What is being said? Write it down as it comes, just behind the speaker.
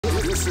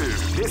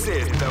This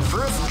is the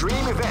first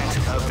dream event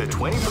of the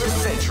 21st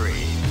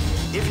century.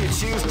 If you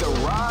choose the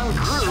wrong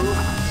groove,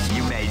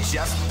 you may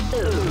just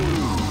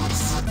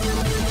lose.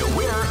 The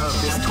winner of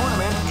this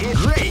tournament is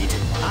great.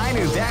 I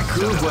knew that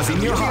groove was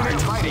in your heart.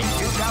 Fighting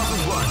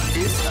 2001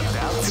 is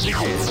about to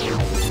begin.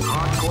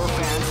 Hardcore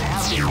fans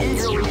have been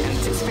eagerly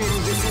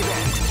anticipating this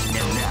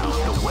event, and now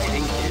the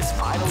waiting is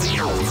finally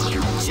over.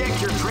 Check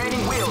your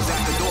training wheels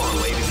at the door,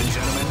 ladies and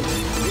gentlemen.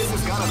 This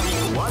is gonna be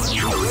one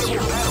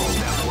incredible battle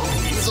that won't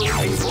easily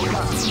be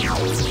forgotten.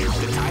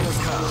 The time has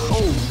come.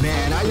 Oh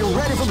man, are you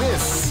ready for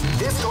this?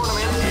 This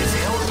tournament is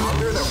held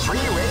under the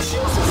free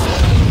ratio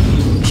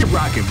system. Keep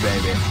rocking,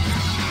 baby.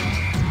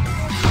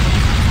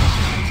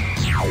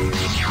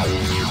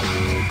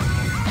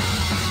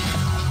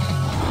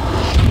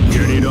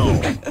 Get it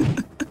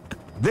on.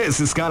 This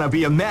is gonna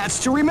be a match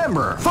to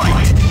remember.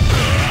 Fight!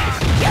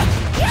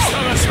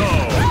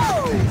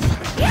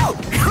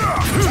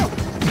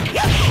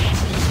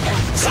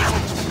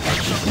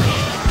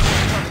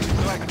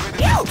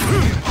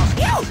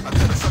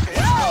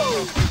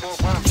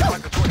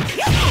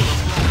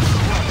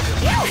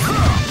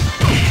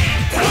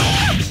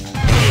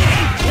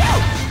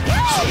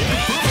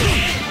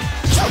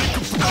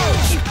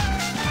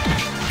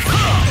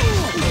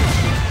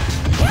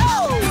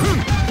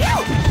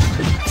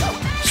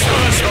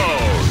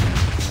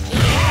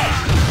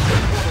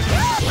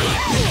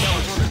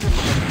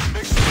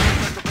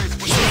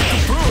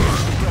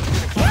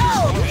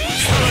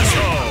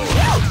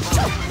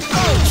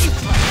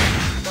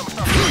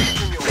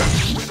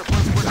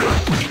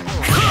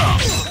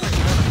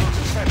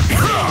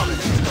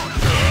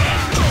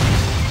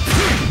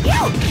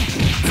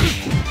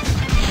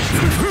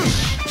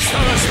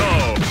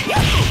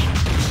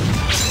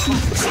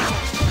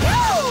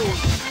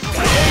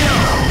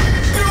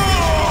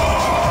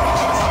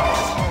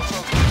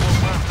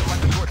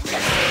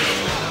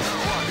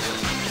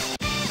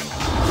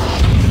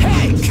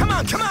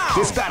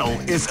 This battle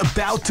is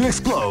about to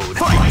explode.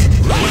 Fight! Wow,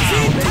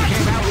 they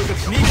came out with a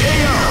sneak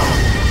KO!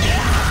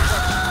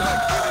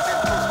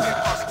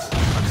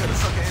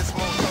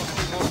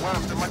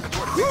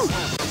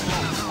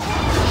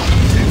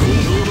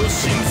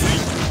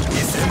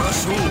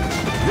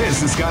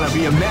 This is gonna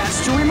be a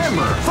match to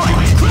remember. Fight!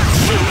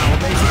 Wow,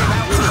 they came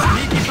out with a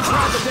sneaky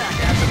surprise attack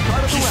at the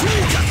start of the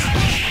round.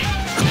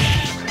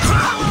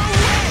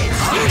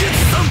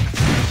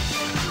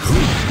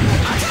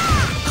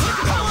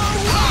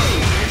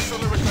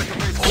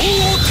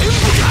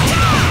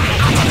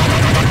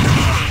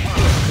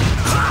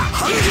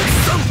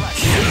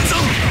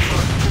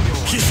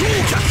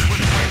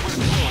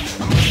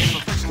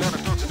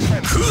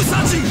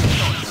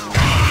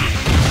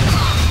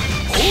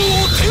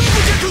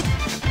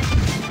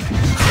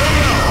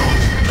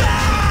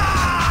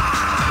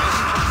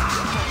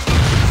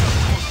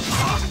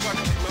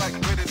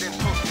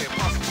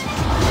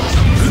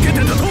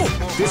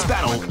 This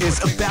battle is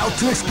about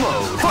to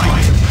explode.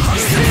 Fight!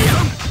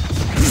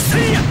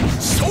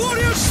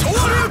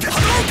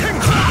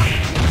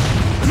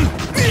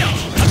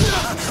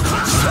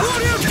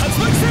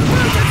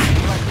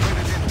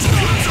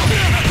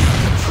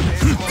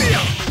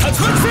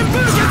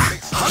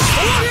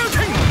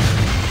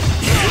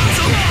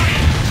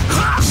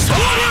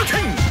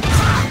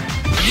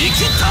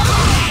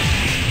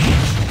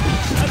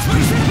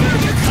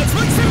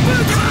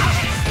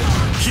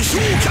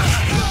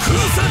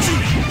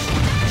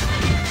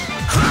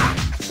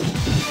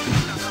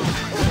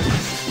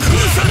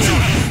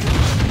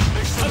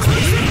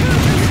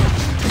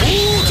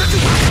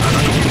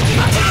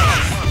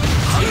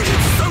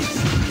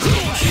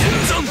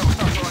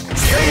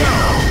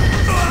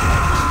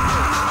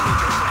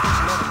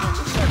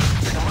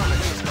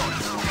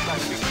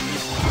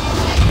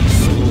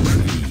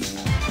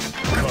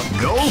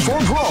 Go for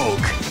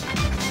broke!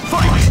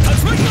 Fight!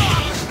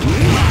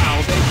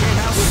 Wow, they came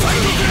out with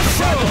a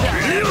shot attack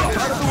at the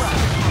start of the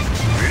round.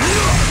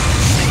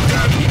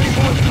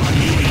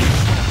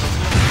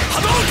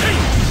 Hadouken!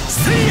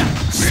 Seiya!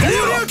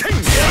 Shoryuken!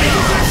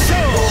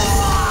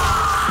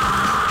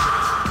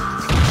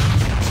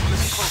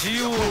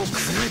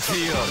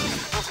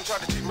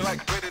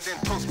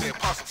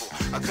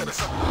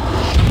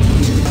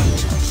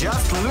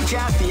 Just look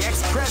at the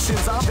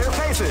expressions on their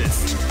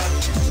faces.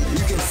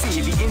 You can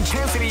see the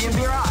intensity in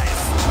their eyes.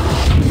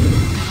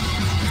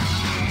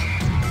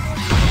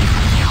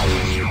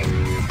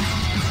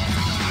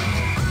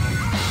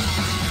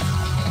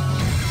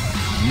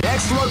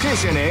 Next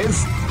location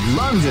is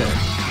London.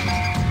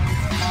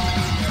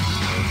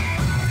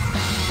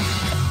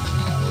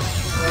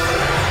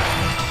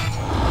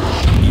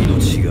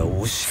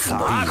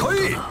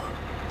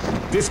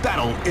 This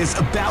battle is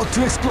about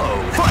to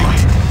explode.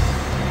 Fight!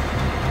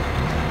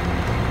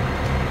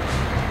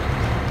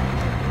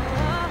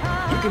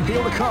 You can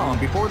feel the calm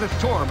before the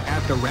storm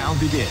as the round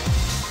begins.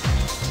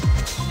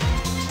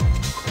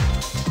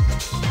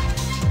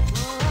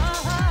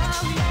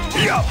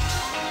 Yeah.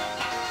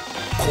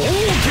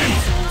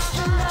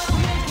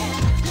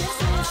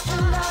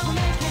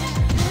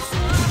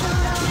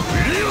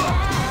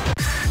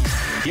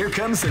 Here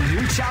comes a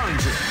new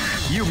challenger.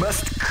 You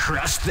must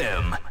crush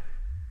them.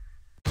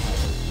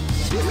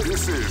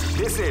 This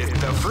is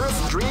the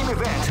first dream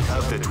event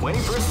of the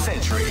 21st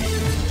century.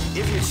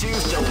 If you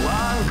choose the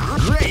wrong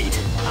group... Great!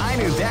 I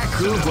knew that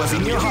groove was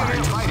in your heart.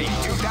 Fighting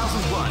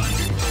 2001.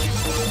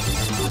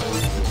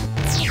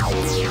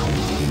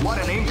 What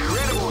an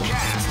incredible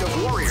cast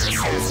of warriors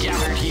has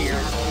gathered here.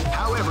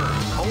 However,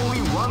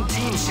 only one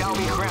team shall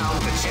be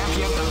crowned the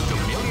champion of the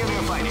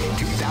Millionaire Fighting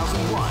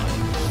 2001.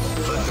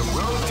 But the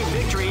road to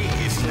victory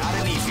is not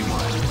an easy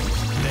one.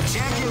 The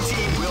champion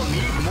team will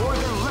need more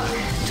than luck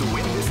to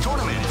win this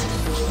tournament.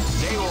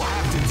 They will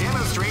have to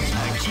demonstrate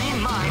a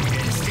keen mind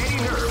and steady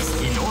nerves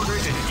in order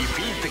to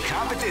defeat the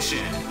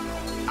competition.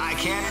 I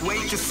can't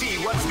wait to see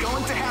what's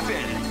going to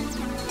happen.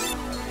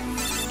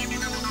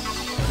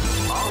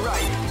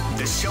 Alright,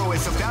 the show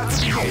is about to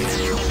begin.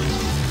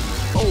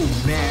 Oh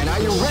man,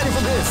 are you ready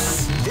for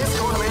this? This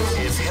tournament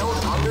is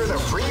held under the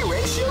free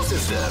ratio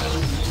system.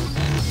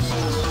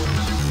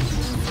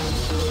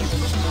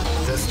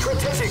 The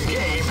strategic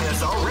game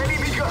has already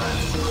begun.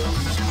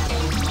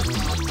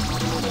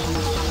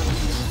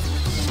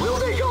 Will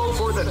they go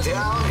for the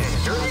down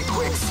and dirty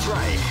quick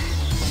strike?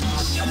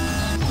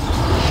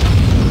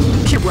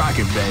 Keep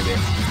rocking, baby.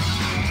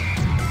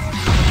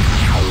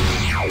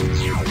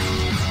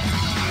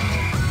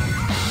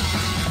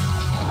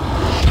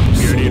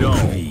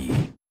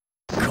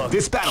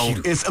 This battle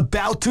is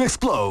about to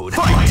explode.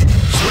 Fight!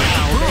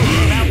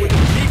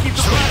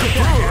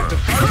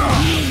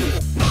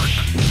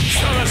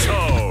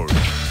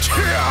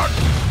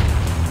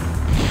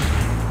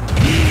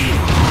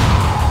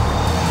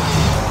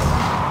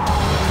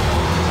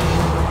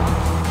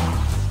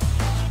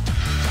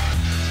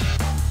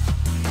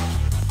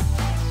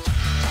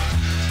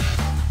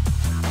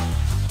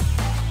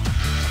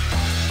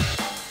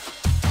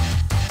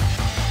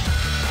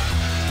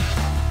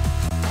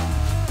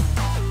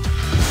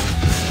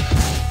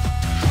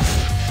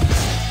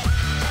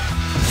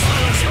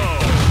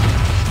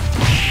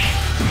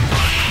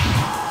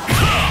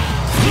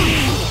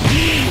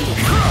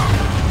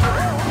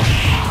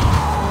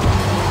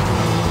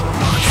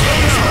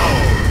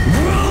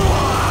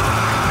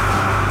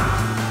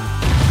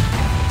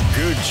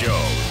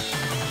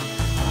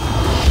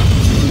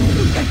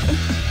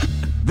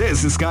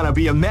 This is gonna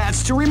be a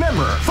match to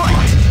remember. Fight!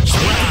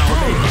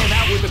 Wow, they came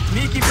out with a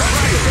sneaky strike!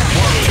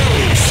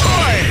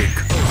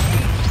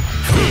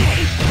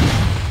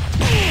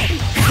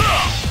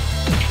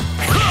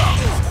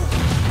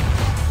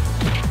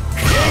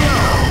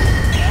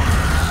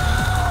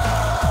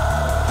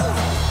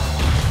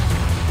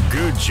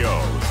 Good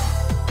job.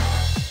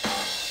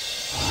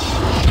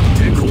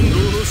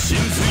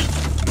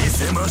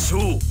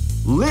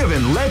 Live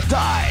and let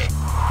die.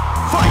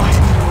 Fight!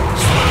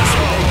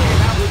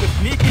 With a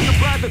sneaky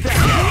surprise attack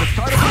at the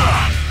start of the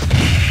round.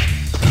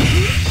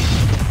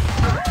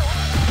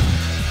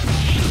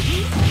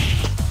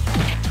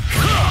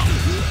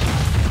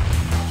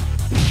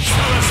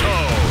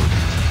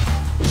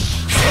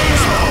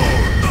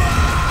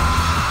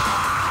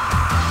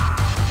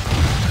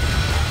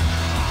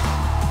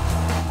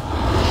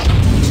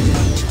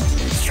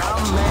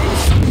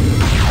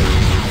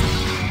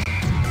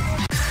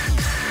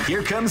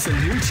 Here comes a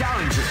new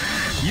challenger.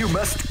 You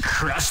must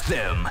crush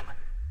them.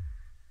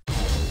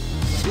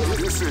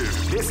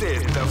 This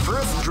is the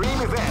first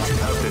dream event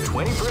of the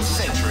 21st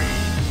century.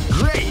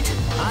 Great!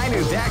 I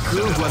knew that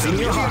groove was in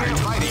your heart.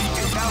 Fighting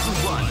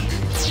 2001.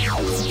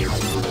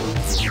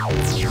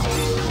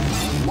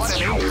 What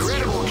an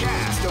incredible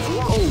cast of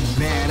warriors. Oh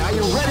man, are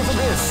you ready for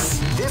this?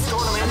 This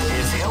tournament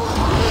is held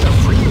under the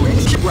free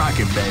range. Keep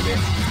rocking, baby.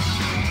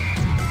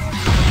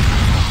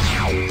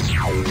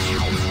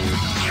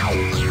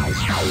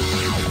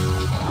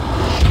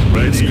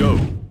 Let's go.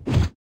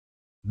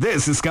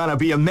 This is gonna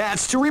be a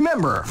match to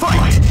remember. Fight!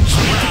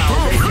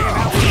 Wow, they came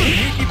out with a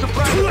sneaky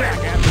surprise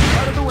attack at the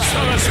start of the round.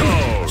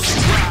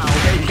 Wow, they came out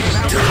with a sneaky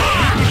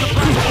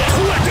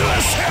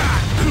surprise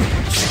attack.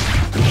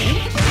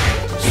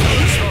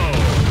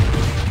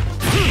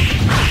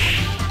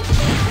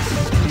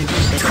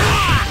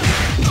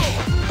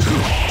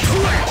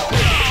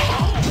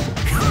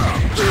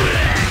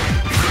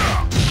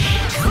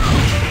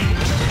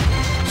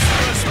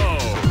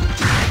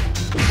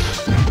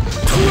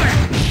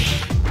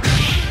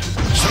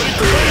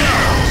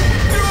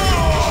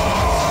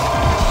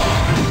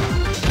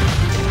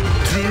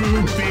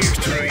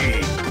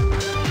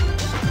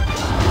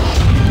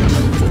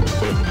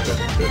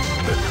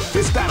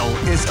 This battle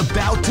is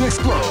about to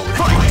explode.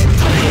 Fight!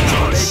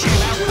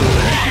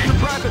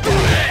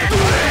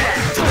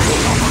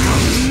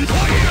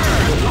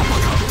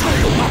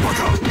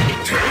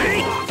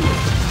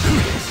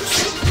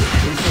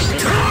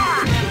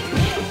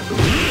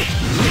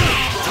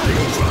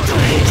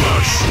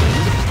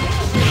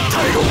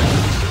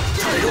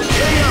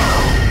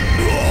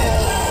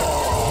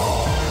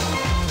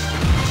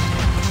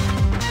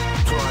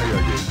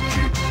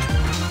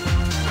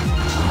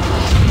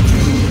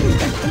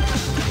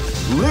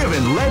 Live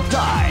and let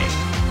die.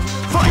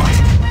 Fight!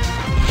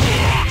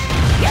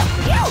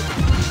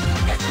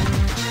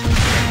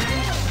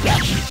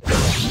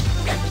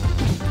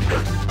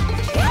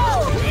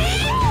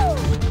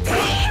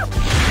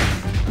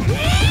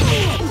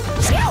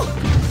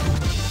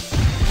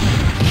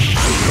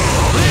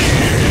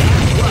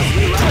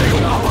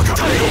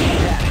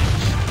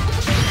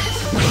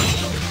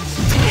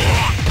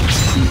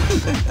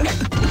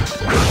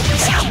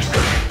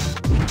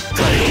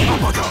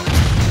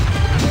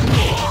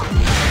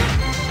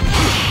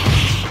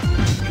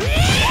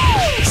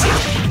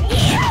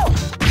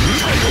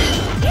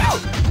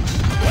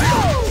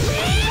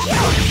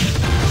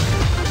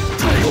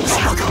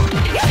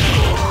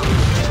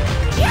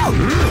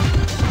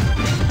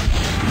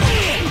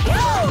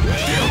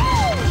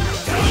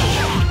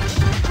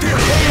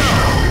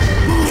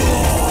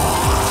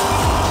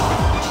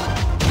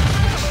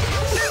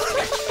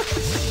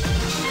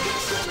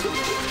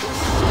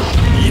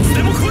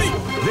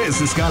 This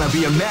is gonna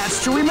be a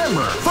match to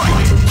remember. Fight!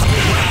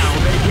 Wow,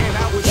 they came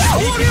out with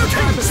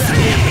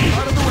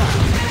out of the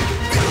round.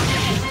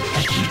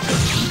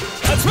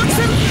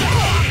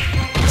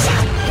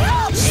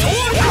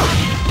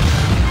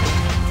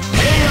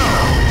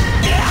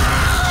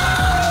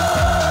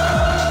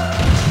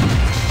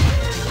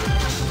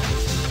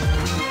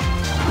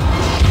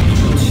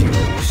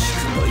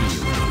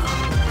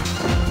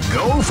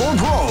 Go for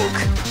broke.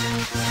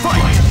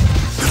 Fight!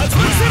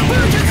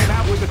 Came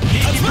out with a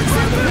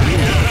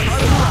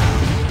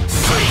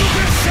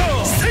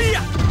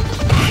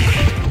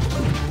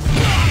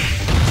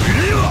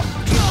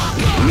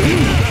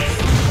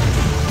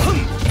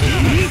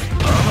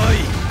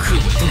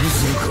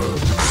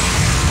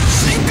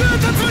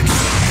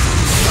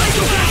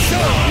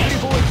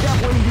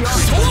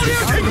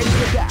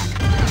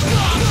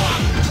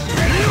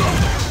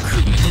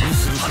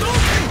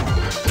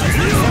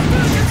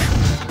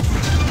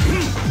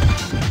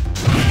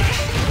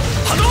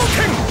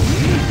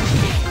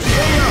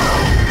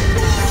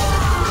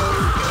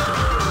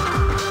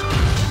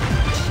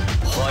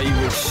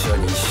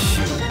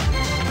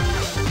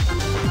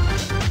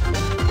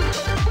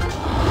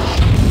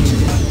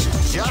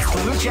Just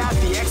look at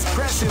the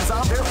expressions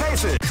on their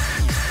faces.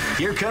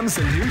 Here comes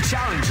a new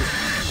challenger.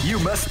 You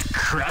must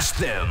crush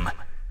them.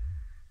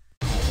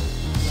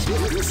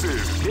 This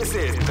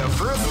is the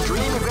first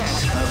dream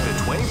event of the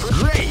 21st.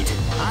 Great!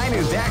 I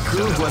knew that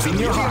groove was in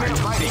your heart.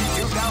 Fighting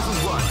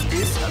 2001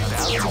 is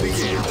about to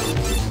begin.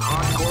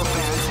 Hardcore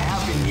fans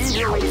have been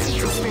eagerly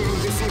anticipating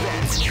this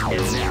event,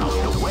 and now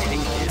the waiting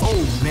is...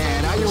 Oh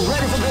man, are you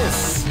ready for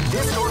this?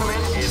 This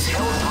tournament is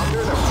held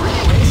under the free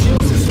ratio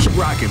system. Keep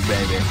rocking,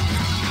 baby.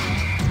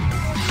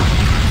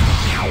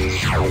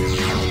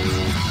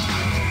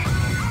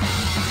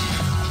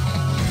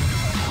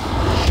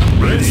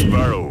 Let's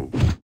battle.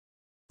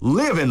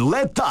 Live and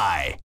let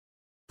die.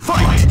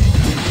 Fight!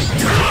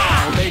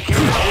 Wow, they came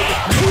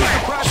out with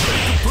a pressure.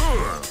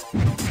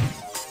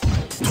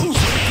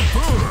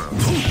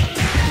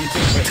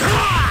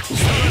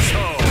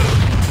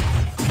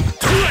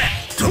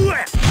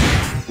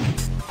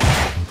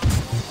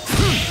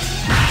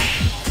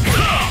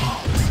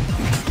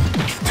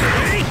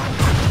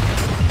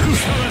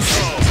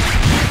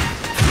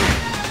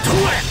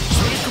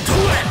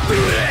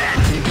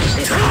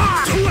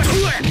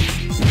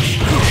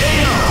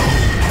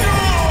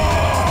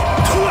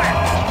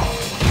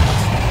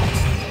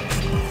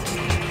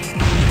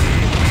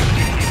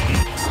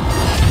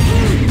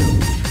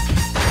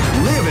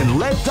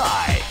 Let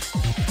die.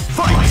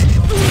 Fight!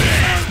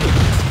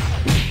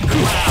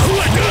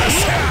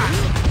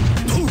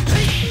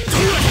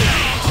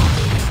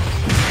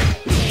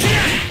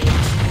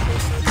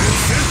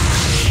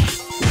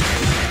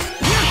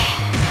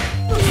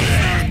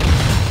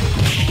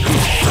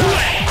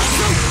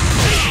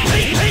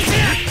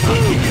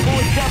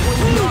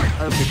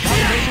 Of the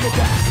combination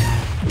attack.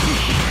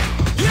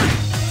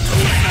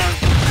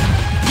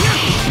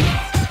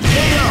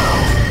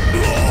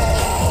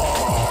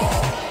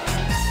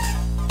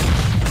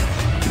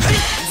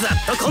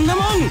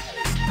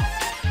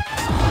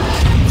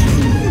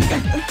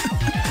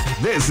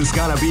 This is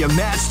gonna be a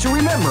match to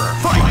remember.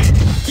 Fight!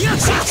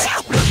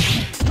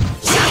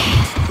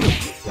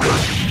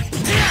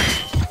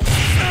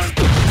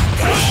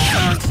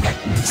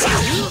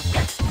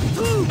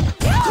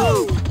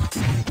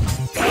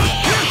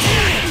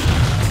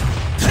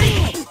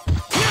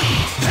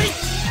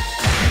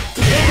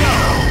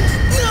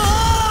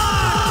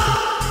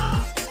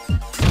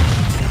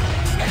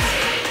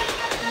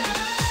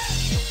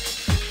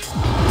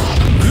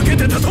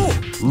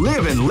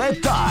 Live and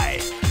let die.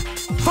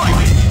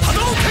 Fight!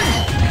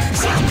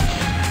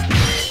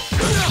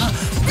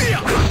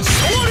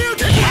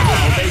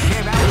 They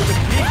came out with a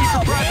sneaky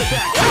surprise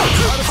attack.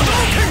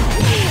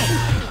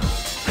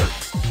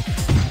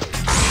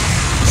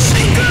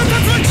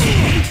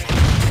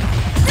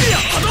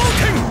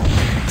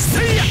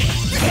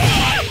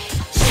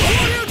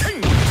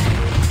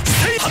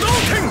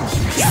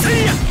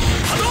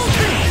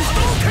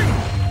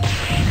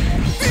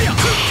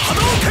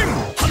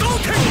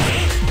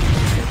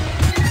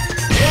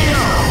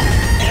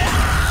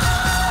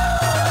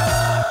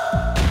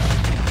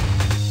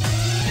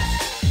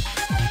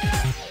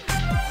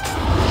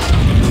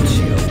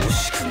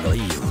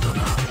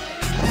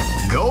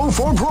 Go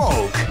for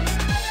broke.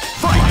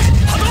 Fight!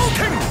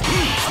 Hadouken!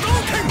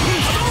 Hadouken!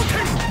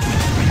 Hadouken!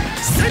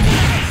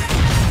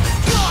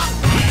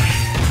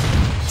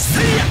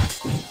 Seiya!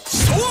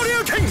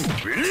 Shoryuken!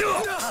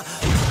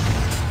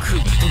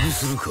 Kutobu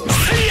suru ka?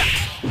 Seiya!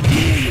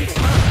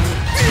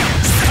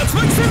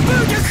 Satsumaku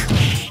senpukyaku!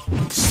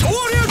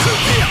 Shoryuken!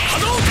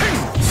 Hadouken!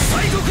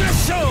 Saigo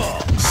crusher!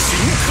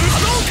 Shinku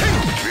Hadouken!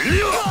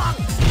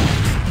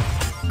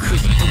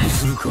 Kutobu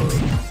suru ka?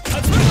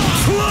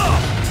 Tatsumaku!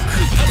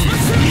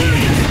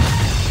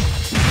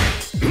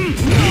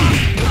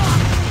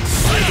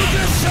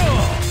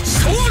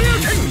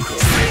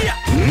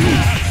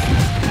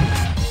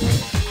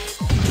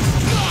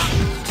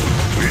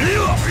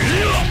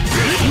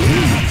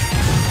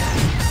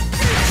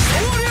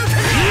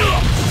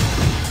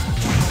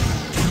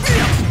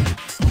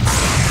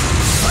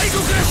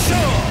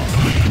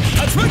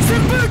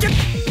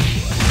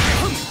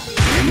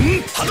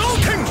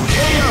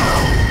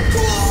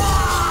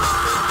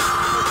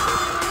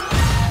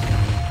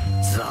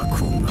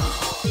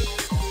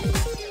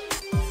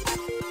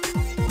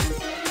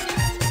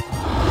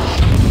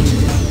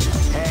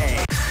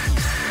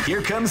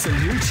 Here comes a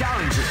new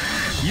challenger.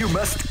 You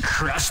must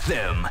crush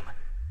them.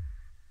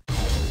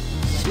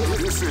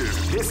 This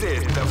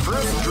is the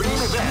first dream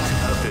event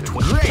of the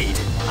Great!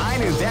 I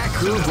knew that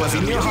groove was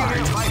in your heart.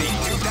 Fighting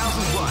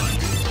 2001.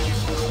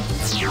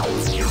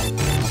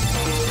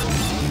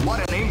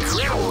 What an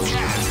incredible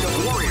cast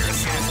of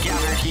warriors has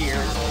gathered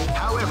here.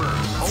 However,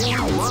 only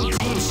one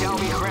team shall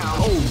be crowned.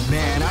 Oh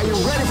man, are you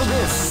ready for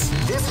this?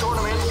 This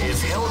tournament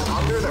is held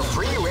under the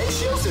free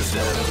ratio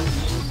system.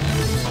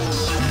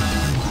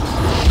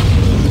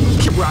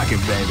 Keep rocking,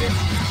 baby.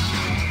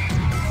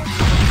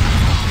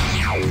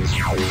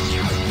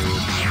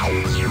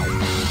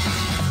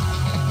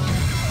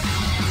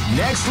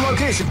 Next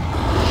location.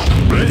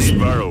 Let's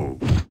battle.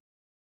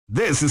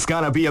 This is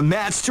gonna be a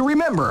match to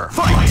remember.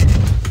 Fight!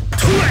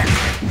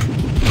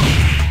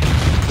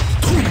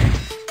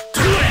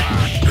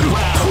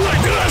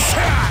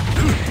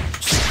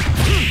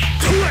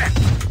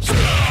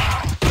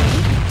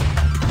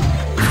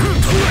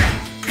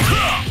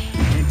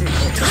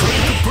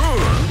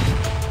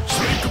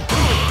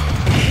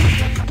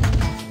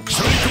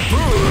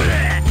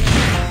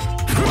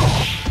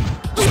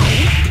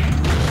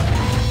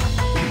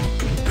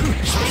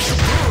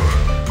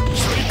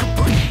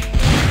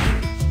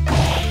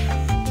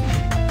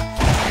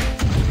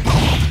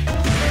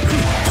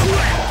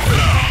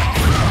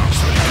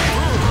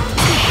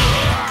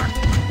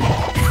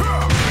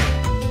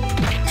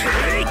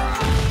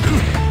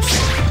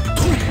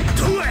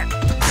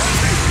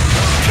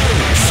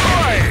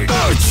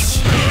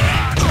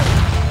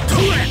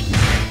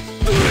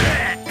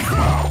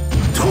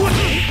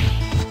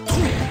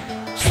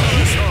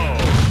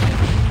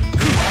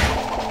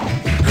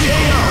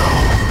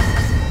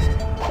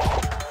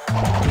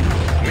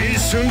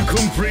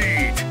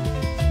 Complete.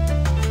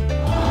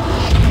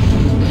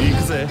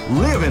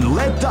 Live and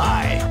let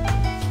die.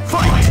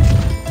 Fight!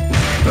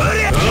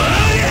 Came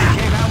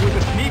out with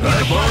a sneaky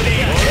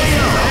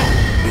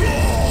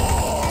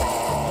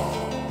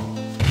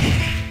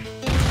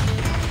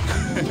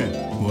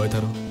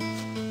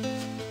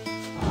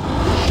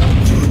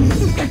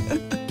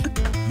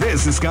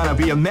This is gonna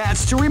be a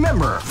match to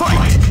remember.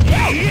 Fight!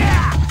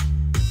 Yeah!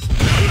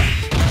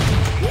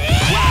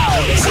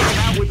 Wow, they came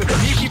out with a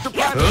sneaky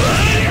surprise at the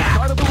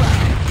start of the round.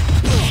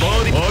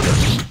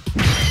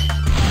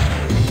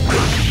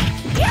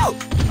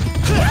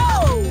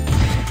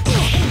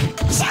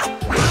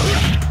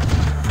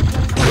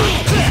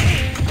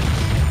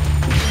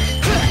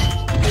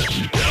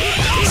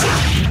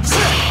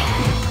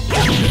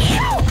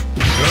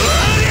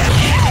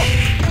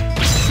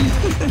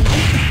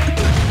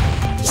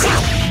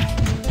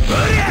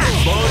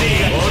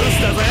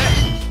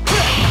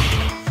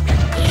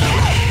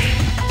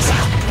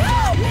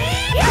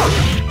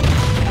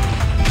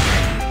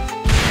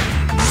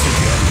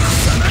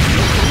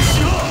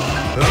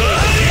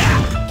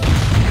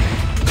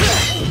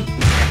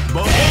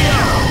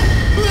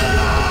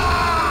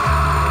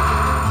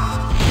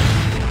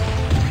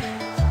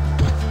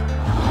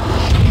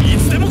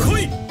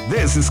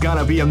 This is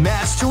gonna be a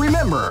match to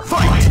remember.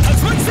 Fight! Sneaky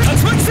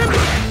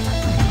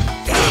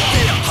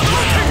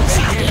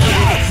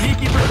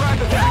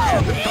surprise attack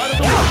at the start of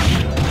the round.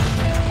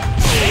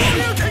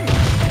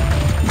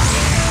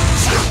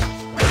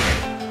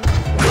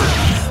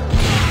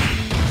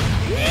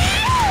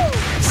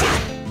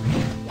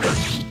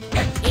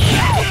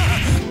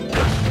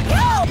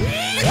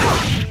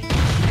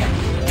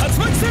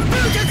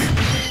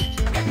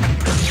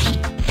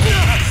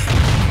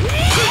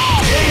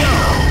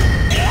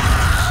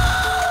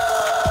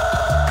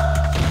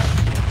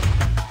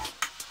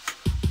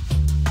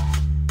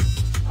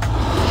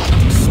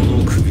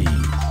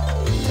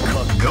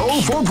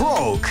 For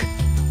broke.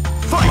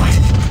 Fight!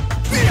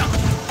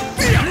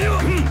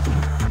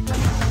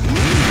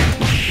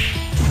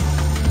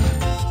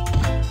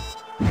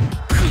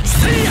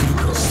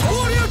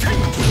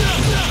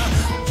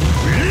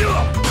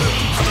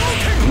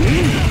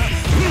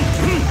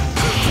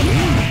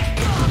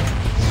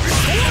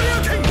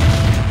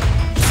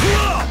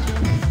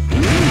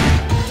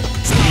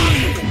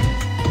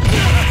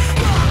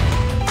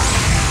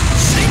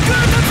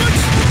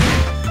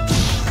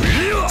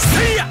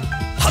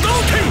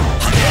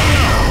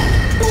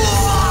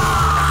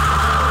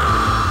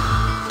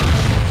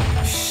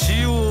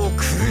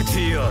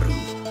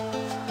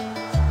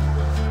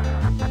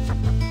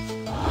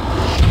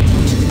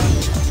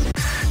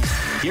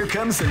 Here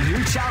comes a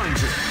new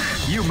challenger.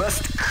 You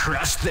must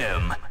crush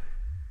them.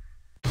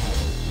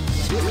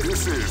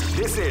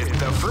 This is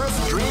the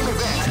first dream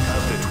event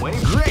of the 20.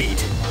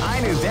 Great!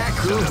 I knew that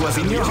groove was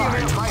in your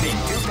heart. Fighting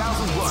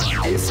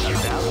 2001 is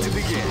about to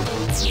begin.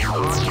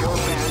 Hardcore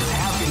fans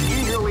have been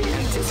eagerly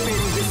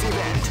anticipating this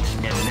event,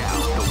 and now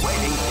the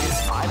waiting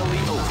is finally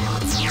over.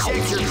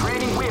 Check your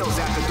training wheels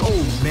at the door.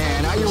 Oh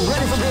man, are you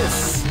ready for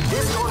this?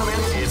 This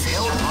tournament is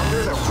held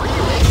under the free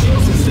ratio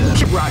system.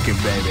 Keep rocking,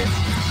 baby.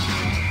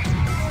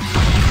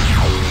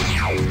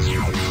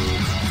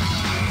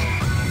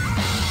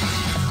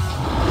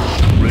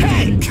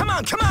 Hey, come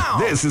on, come on!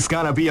 This is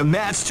gonna be a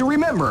match to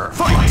remember.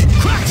 Fight!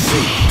 Crack!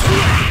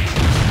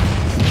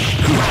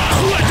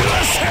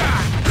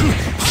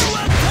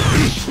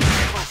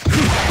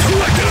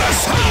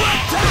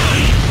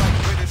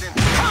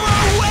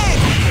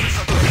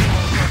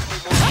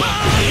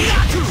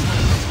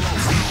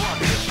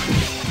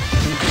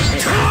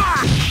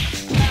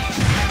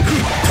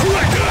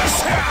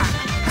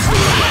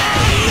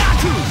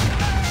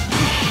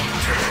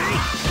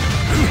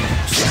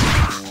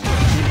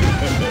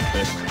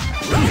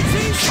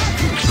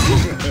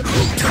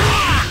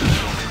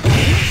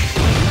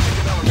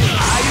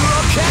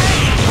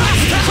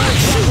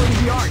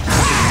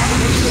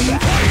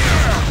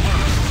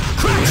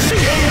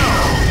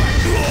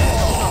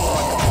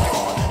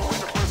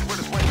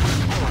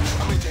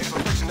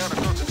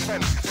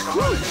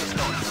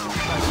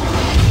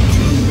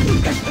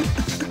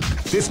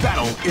 This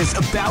battle is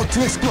about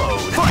to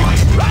explode. Fight!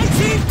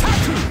 Rising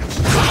Taku!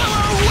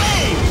 Power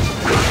Wave!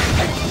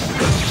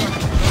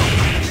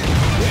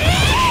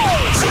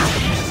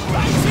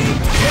 Rising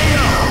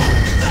KO!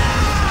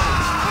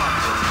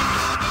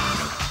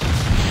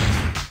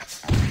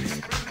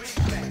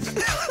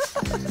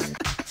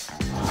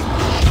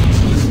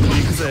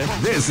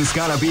 This is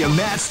gonna be a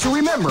match to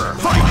remember.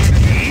 Fight!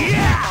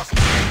 Yeah!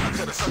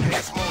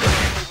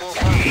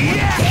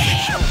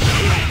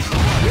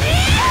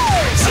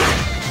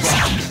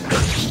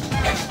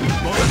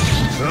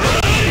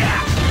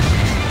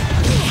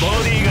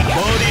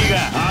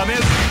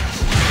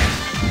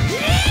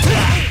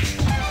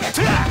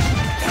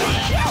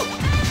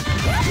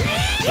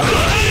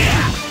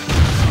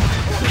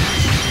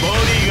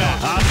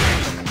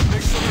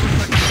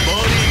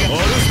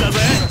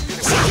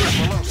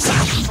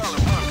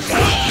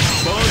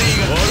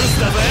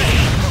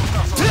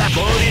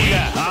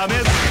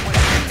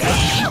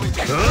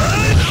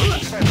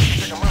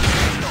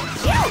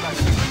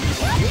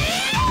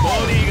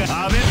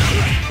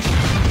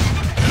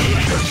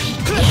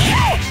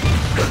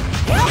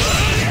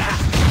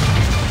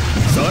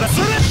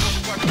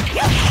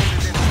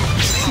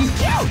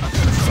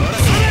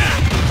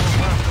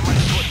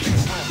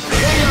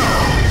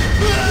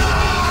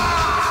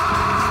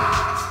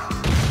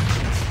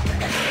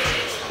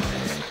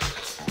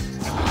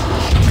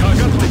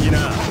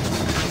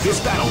 This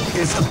battle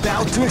is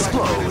about to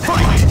explode. Fight!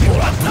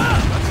 Wow,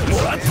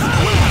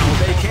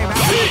 they came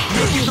out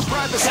making the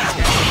private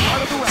second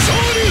part of the round.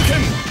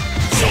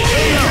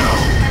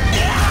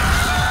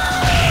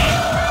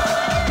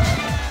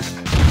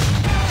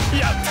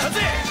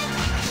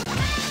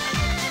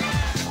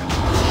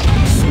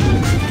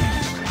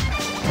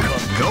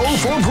 Go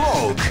for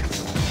broke.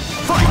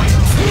 Fight!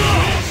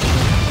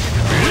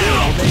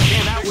 Wow, they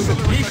came out with a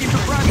peek into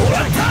private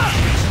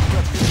second.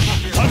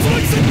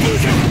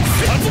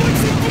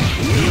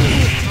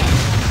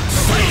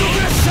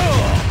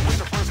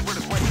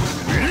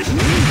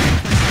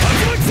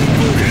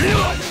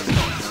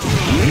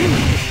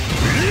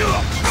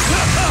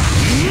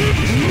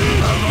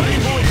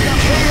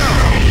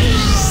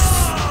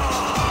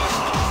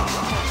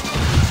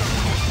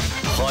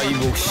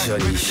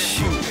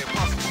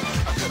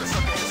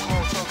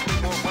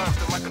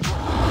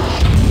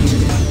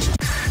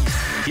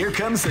 Here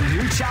comes a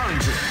new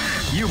challenger.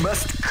 You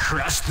must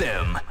crush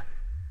them.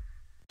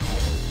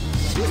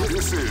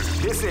 This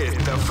is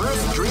the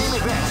first dream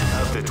event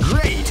of the.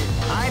 Great!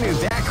 I knew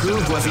that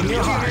groove was in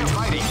your heart.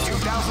 Fighting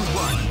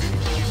 2001.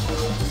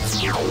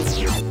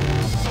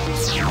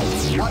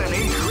 What an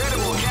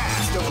incredible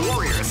cast of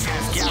warriors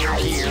has gathered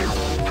here.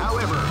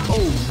 However,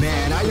 oh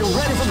man, are you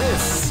ready for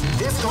this?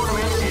 This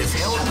tournament is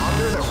held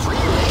under the free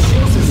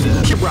ratio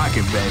system. Keep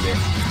rocking, baby.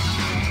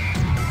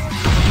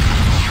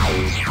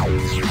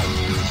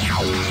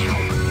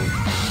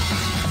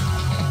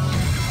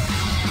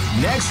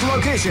 Next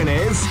location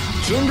is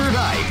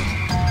Kinderdijk.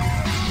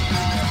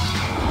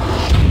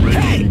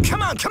 Hey,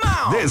 come on, come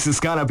on! This is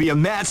gonna be a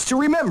match to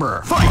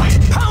remember. Fight!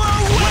 Power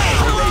Wave!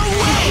 Power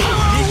Wave!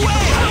 Power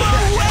Wave! Power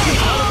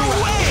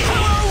Wave!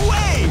 Power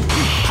Wave!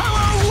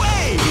 Power Wave! Power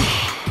Wave!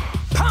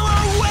 Power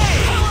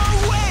Wave!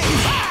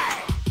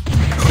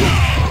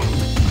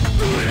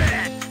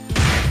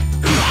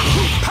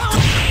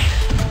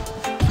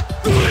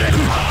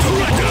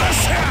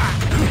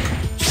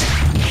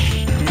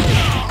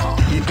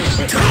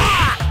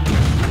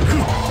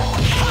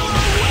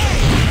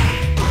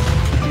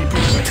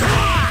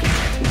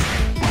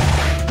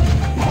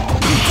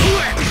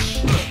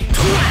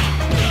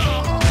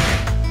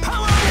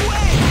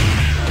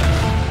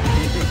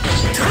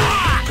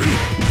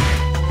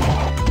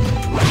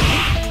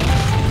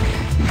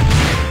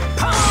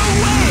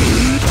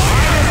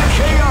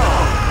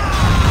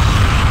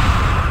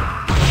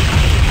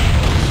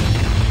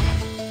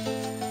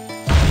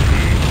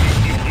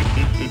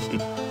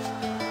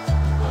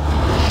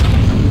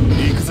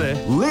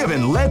 Live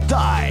and let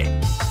die.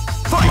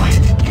 Fight!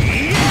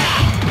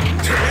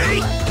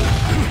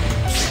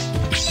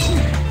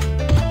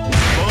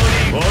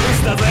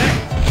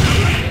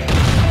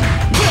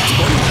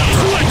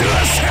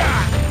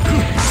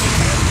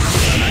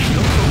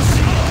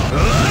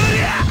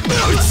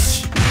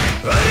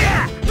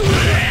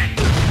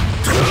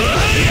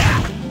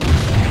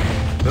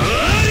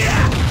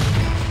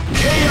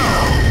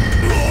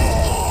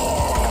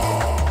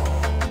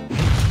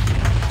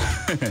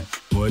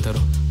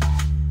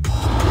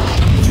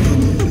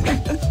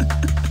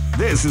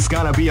 This is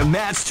gonna be a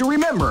match to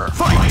remember.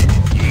 Fight! Wow,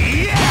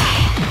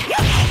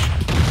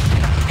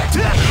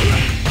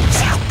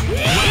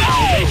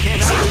 they came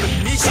out with a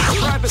sneaky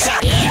surprise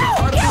attack at the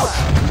part of the round.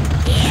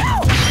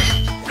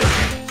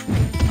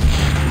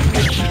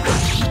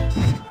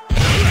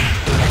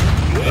 This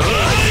is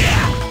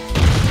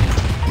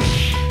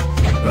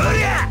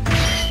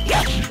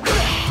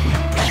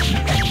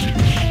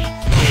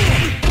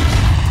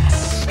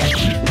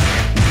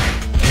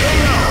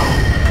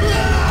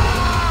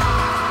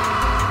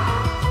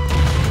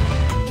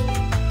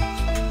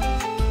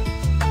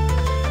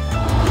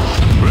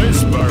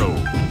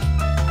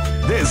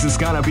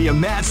gonna be a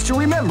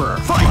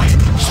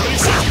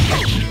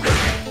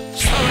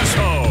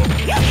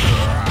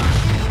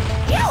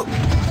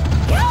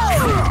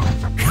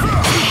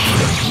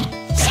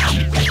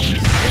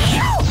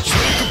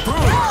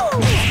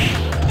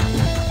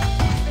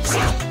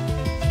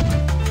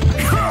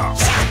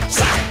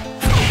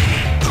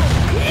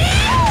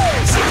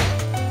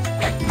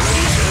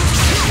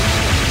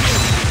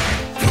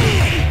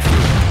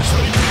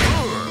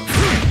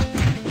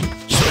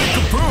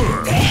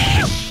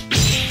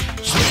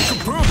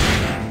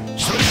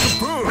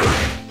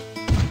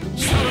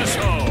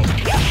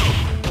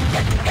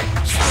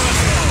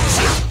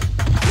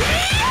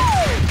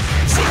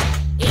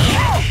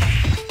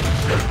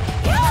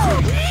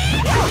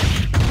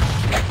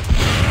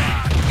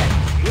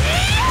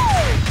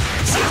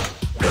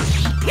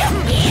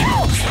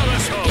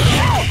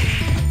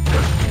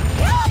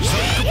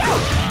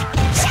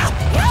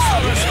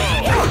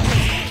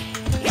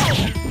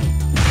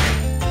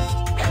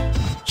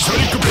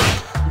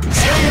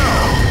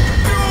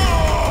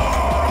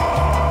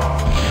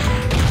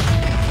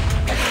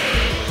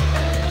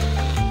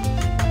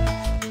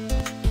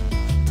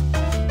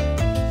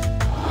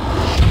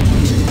to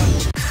remember.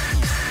 Fight!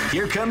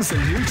 Here comes a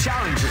new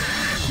challenger.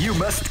 You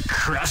must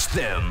crush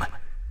them.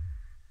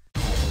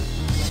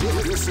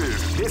 This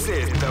is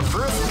the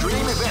first dream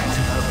event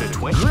of the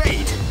 20.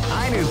 Great!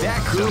 I knew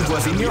that groove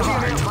was in your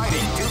heart.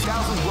 Fighting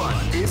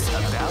 2001 is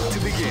about to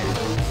begin.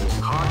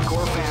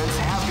 Hardcore fans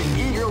have been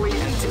eagerly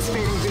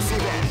anticipating this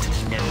event,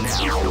 and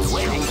now the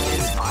waiting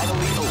is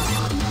finally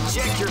over.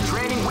 Check your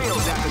training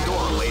wheels at the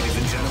door, ladies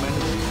and gentlemen.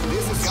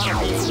 This is gonna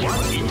be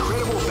one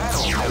incredible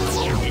battle that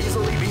will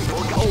easily be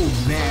forgotten. Oh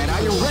man,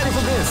 are you ready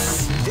for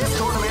this? This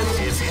tournament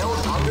is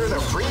held under the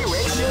free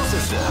ratio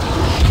system.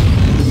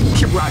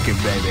 Keep rocking,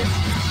 baby.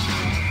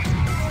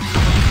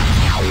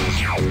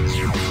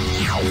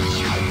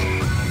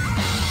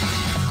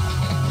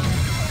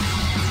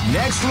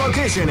 Next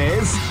location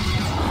is...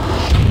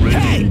 Ready.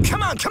 Hey,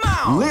 come on, come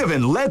on! Live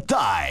and let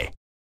die.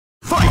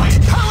 Fight!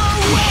 Power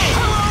away!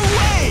 Power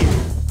away!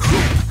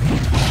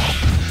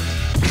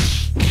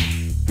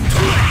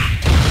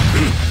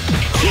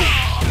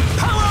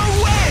 Power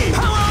away!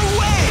 Power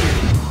away!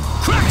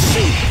 Crack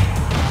sheet!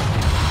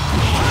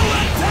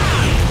 Power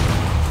down!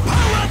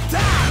 Power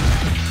down!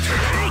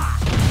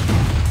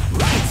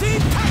 Rising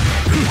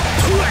tackle!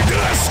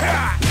 Rising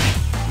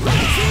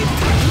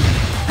tackle!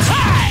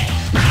 High!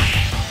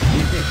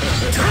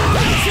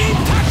 Rising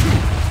tackle!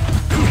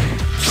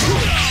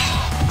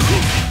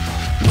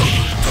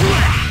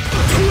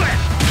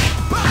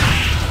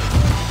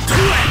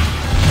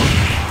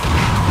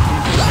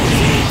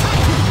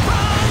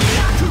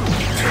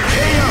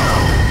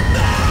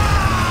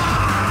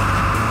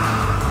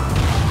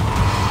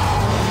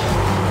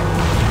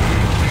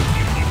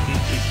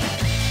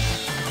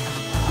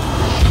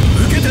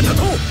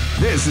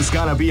 This is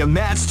gonna be a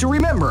match to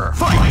remember.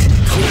 Fight!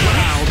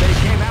 Wow, they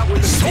came out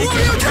with a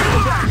sneaky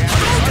surprise.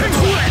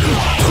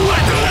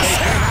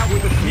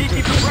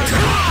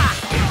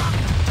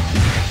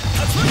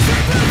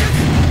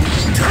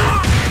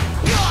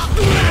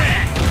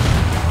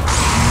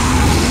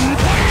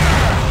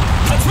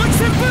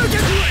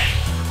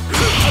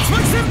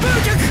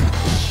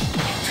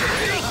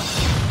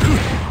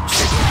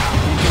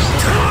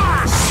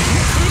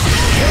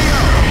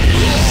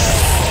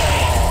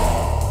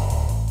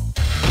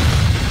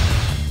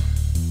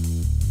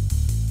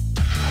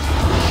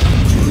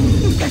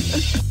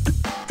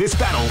 This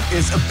battle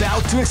is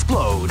about to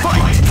explode.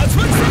 Fight!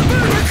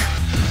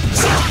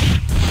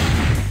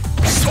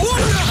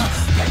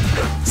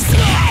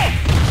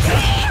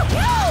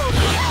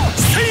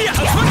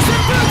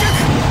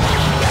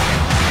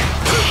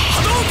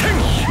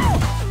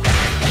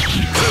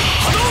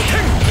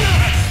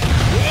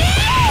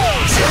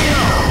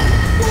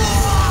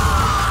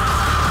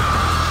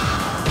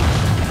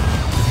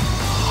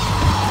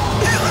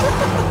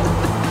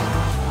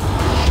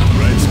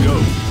 Let's go.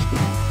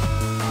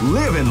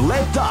 Live and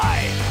let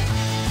die.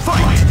 Fight!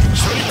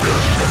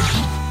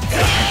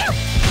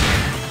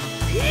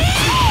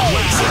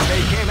 Wow,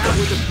 they came out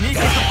with a sneaky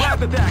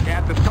surprise attack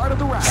at the start of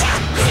the round.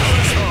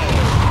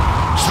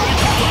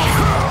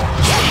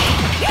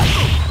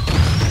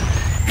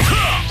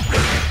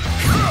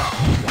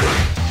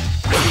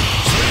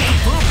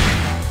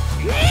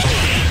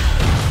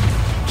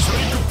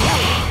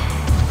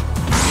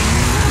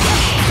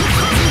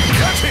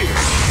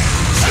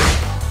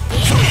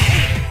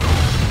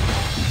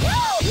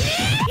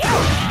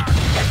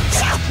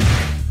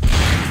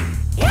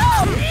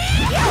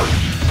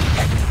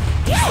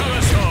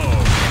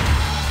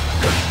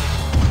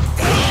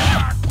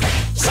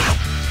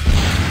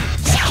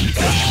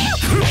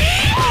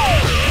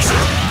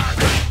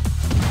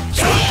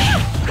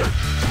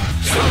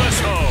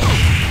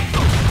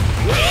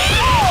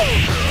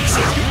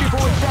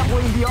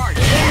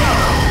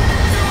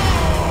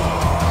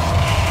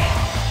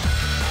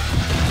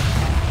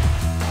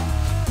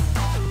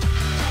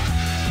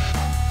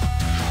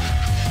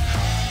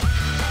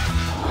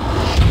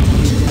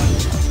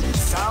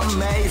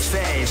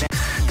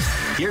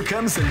 Here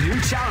comes a new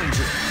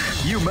challenger.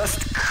 You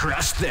must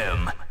crush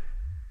them.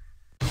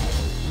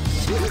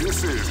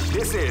 This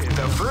is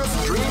the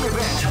first dream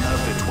event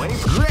of the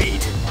 20th.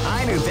 Great!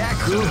 I knew that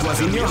groove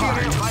was in your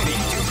heart. Fighting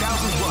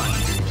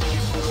 2001.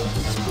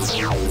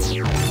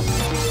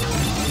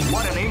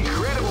 What an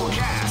incredible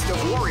cast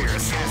of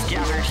warriors has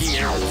gathered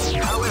here.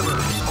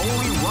 However,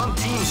 only one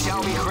team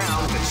shall be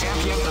crowned the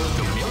champion of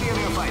the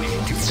Millionaire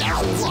Fighting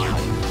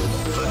 2001.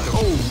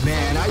 Oh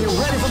man, are you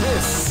ready for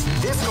this?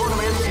 This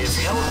tournament is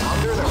held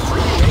under the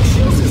free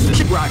ratio system.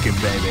 Keep rocking,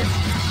 baby.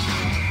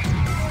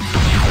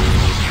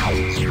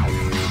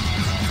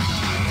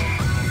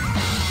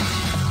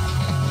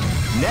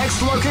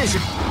 Next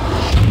location.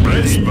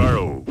 Let's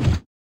battle.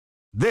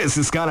 This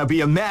is gonna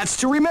be a match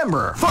to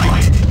remember.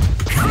 Fight!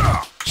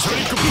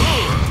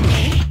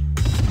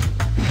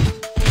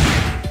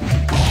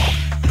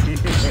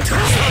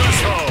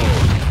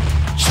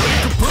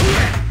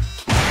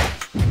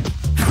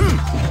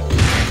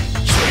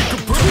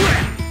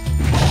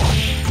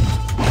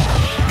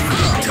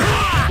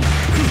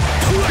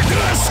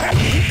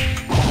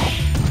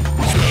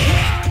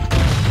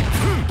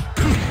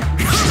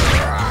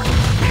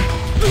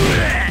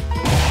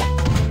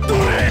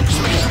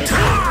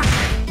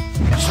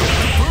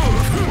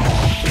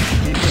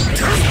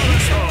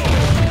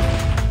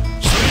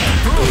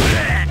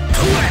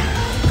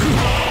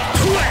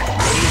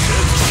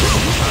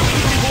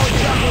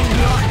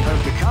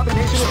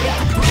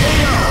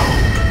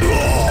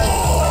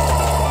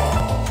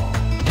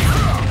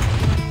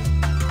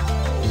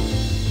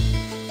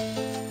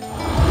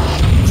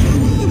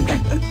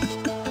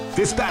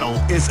 This battle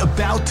is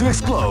about to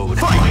explode.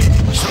 Fight!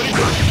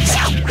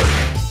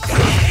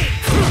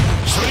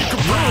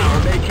 Wow,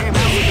 they came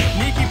out with a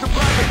sneaky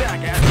surprise attack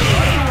after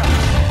the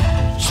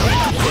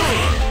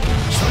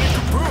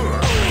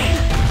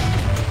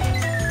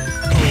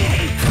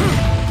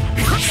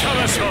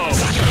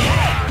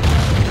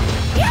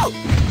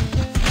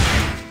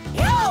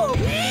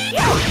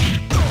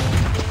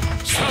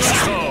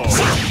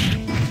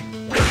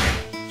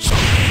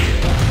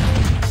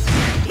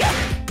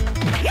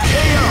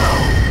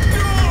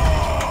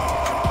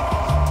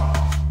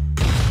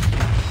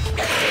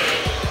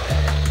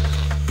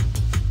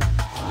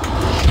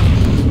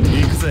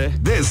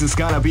This is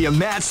gonna be a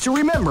match to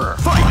remember.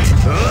 Fight!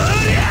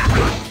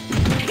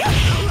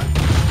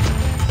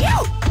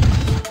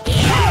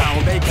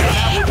 Wow, they came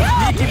out with a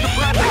sneaky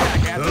surprise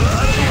attack at the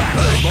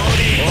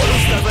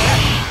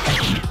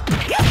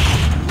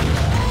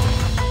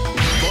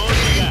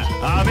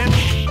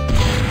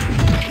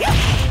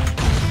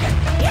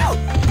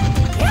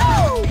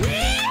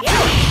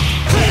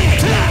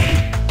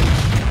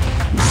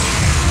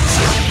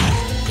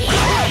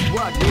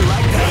What, do you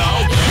like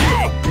that?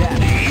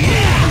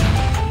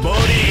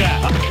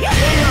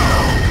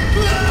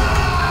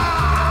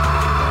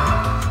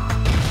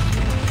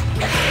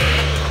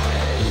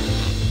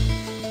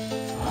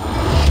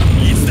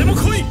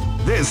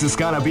 This is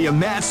gonna be a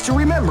match to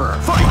remember.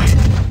 Fight!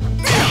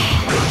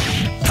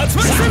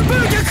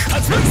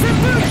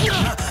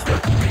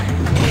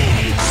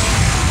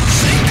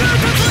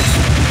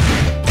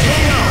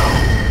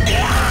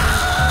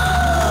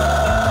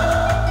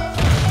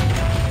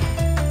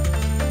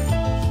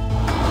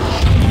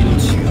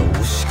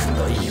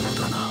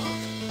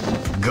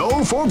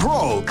 Go for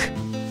broke.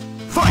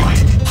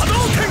 Fight!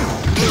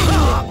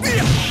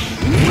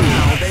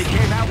 Wow, they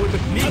came out with a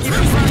sneaky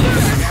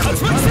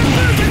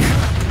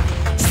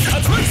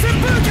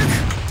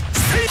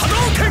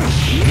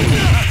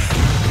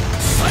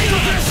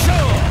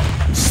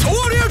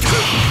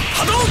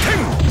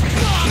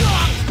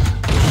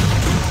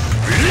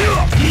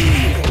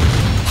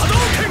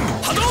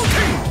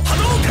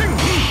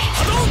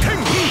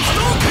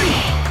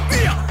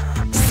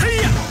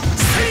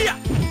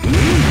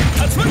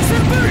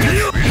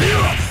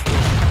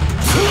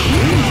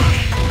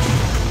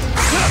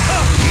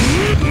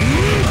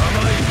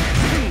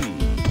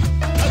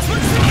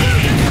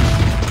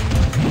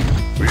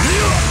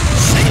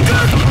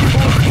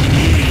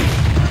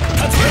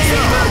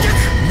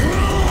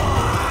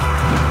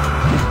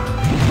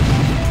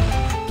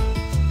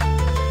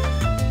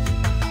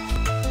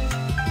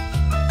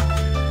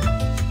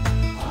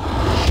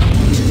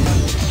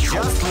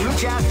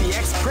Look at the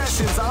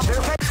expressions on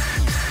their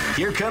face.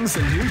 Here comes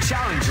a new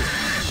challenger.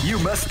 You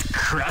must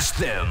crush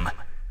them.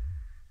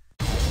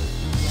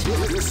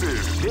 This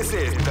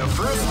is the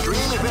first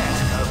dream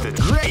event of the...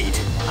 Great!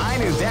 I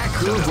knew that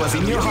groove was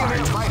in your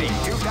heart. Fighting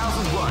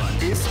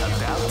 2001 is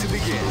about to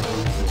begin.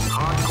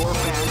 Hardcore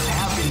fans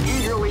have been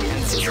eagerly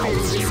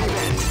anticipating this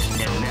event,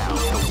 and now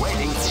the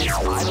waiting is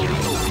finally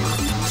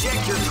over.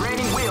 Check your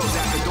training wheels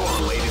at the door,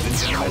 ladies and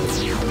gentlemen.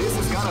 This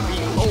is gonna be...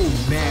 Oh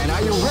man,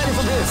 are you ready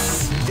for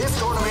this? This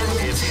tournament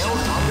is held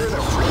under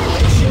the free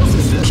ratio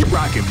system. Keep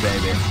rocking,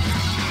 baby.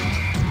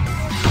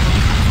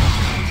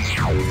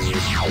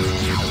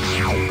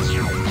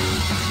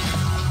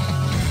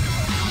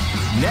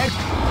 Next,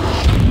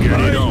 get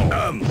it on.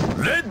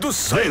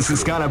 This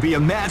is gonna be a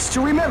match to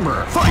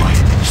remember. Fight!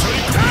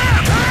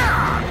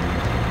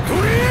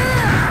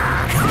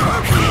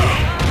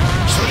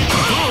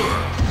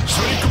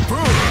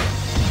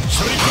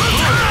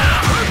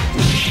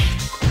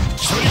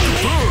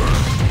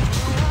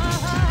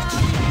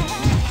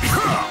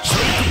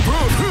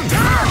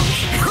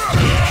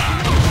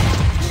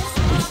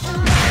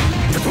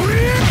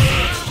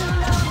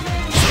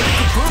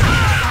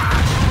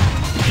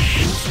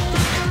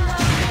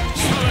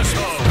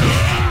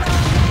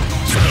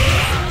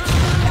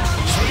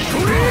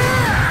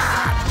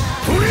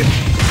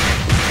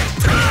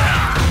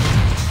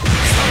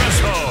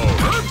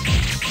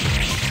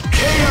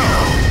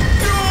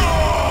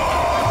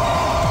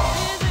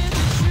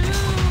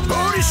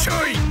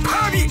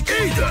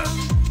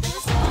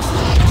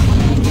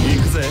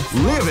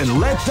 Live and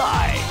let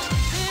die.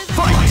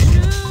 Fight!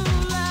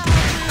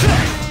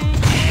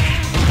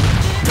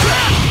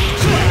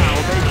 Wow,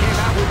 they came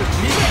out with a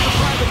sneak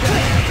surprise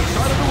attack at the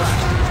start of the round.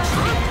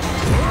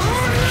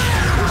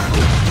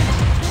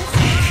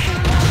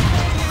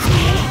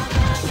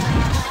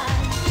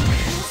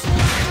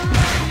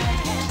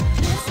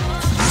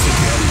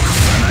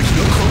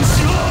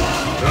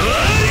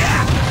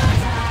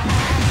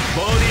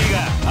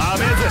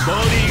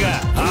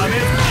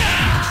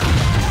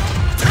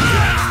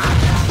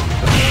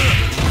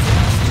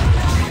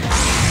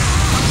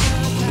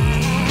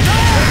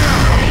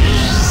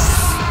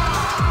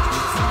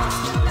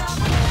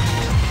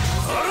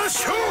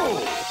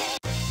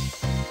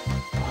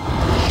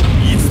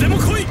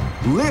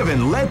 Live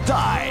and let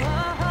die.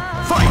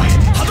 Fight!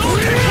 Wow,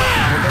 they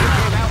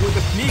came out with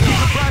a sneaky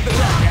surprise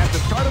attack at the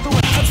start of the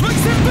round.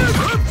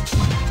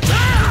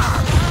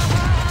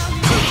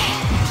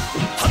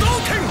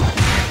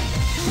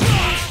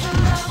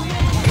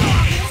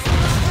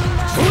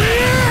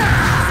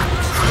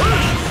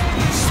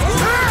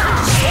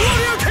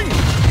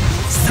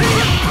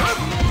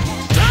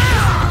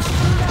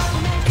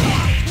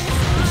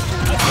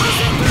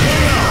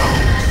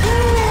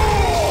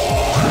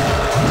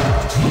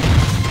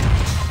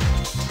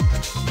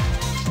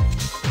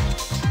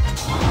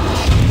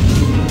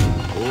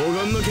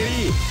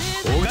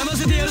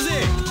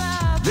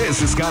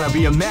 This is gonna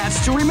be a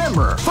match to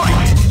remember. Fight! I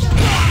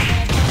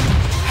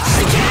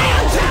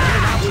can't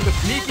attack! With a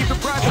sneaky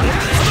surprise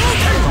attack.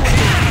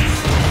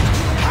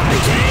 I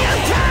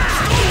can't attack!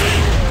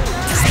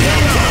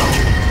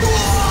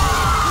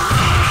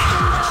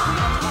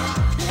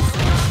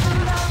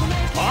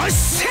 Oh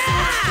shit!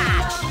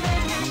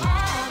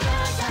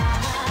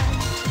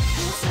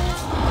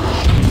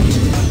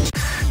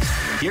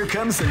 Here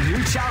comes a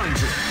new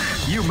challenger.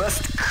 You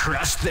must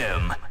crush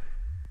them.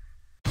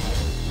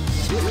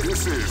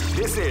 This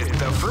is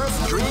the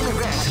first dream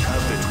event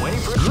of the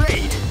 21st.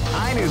 Great!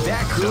 I knew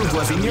that groove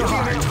was in your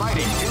heart.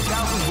 Fighting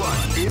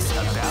 2001 is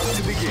about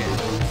to begin.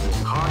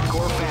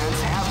 Hardcore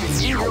fans have been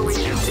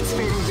eagerly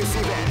anticipating this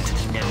event,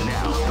 and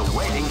now the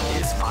waiting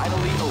is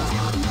finally over.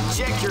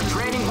 Check your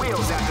training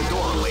wheels at the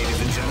door,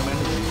 ladies and gentlemen.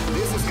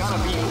 This is gonna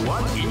be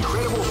one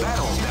incredible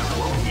battle that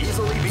won't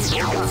easily be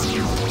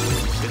forgotten.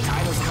 The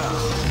time has come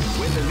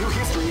when the new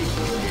history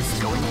is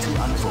going to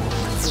unfold.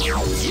 You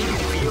can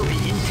feel the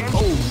intent.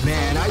 Oh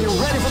man, are you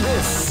ready for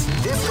this?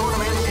 This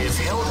tournament is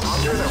held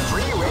under the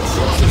free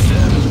ratio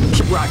system.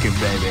 Keep rocking,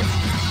 baby.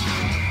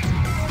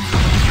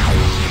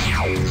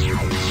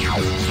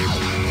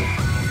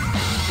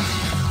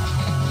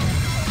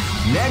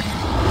 Next,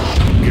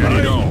 get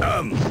it on.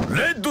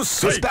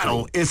 This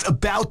battle is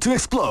about to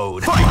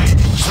explode. Fight!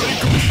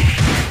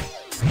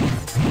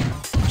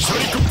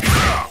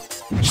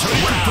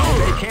 Wow,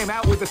 they came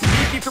out with a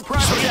sneaky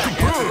surprise attack.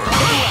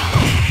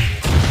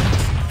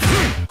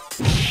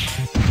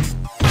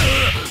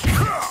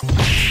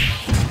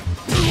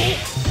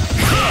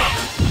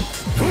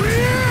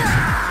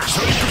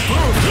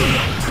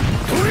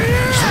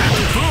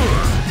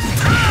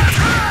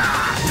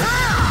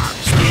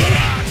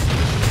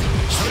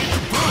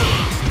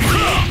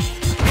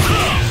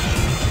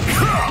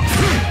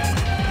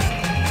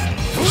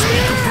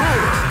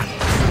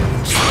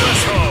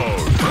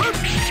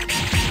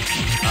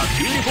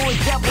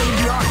 Example in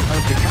the art of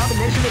the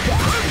combination attack.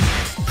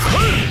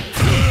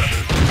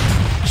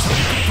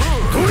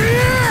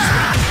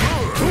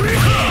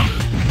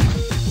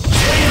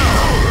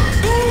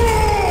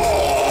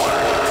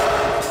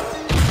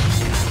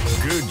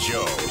 Good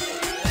job.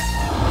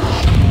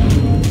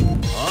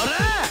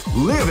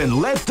 Live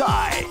and let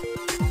die.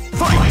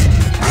 Fight!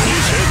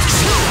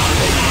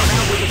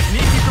 With a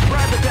sneaky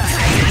surprise attack.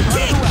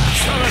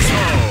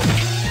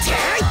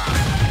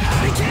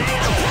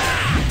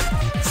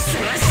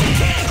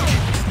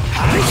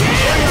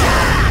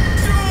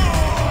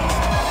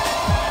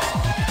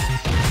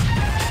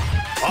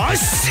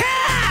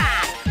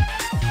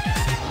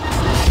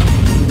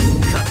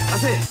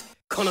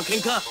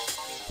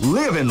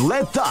 Live and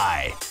let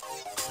die.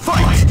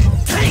 Fight!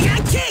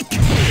 Tiger kick!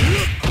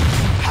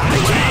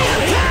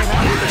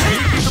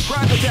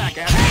 Surprise attack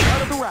at the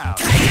start of the round.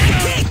 Tiger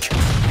kick!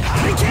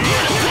 Hurricane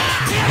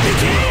attack!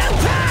 Hurricane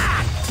attack!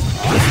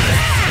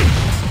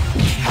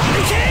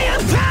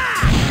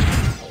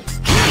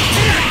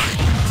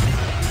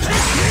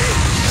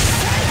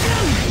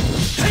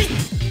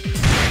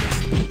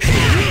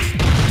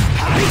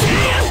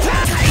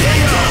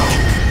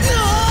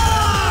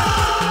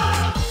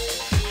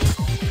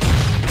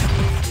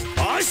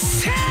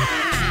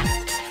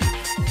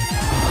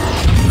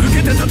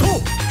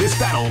 This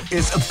battle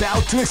is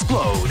about to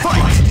explode. Fight!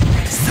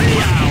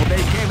 Wow,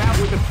 they came out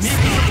with a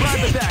sneaky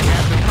surprise attack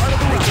at the start of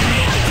the round.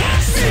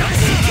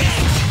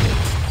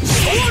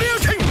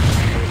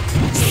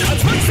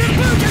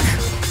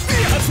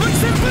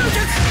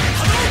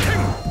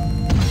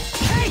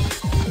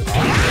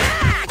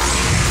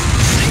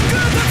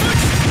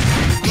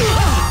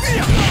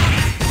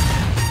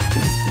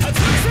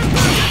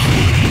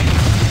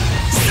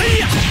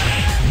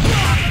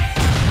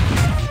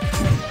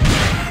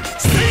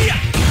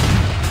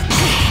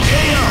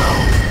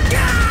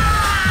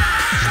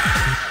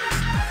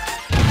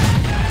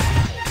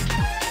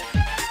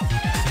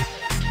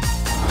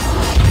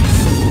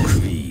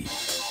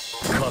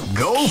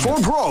 Go for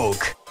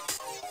broke!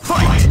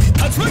 Fight!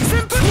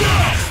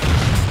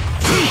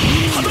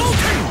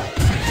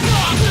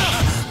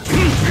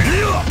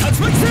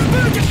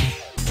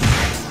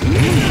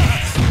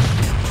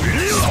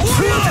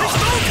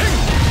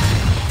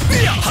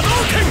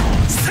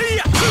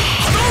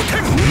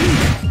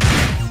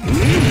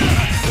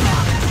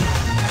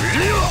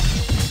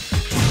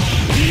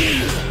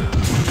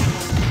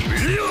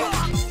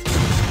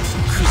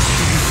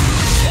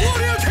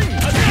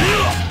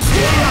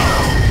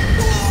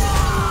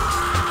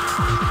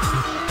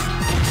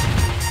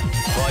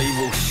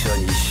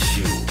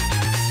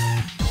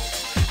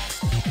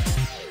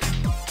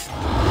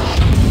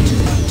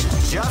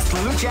 Just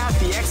look at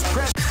the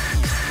express.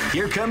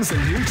 Here comes a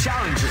new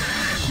challenger.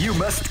 You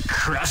must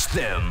crush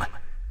them.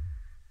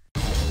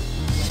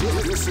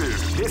 This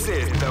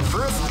is the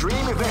first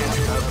dream event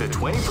of the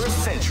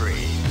 21st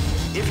century.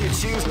 If you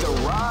choose the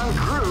wrong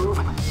groove,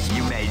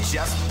 you may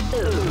just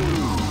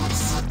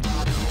lose.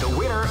 The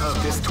winner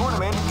of this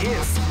tournament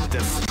is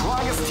the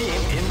strongest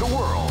team in the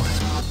world.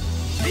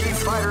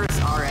 These fighters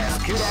are as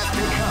good as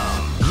they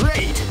come.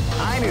 Great!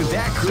 I knew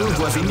that groove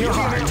was in your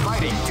heart.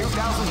 Fighting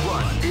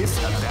 2001 is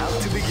about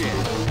to begin.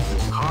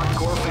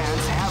 Hardcore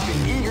fans have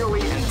been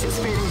eagerly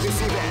anticipating this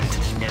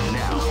event, and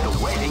now the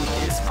waiting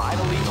is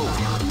finally over.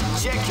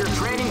 Check your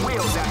training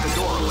wheels at the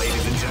door,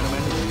 ladies and gentlemen.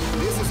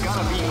 This is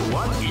gonna be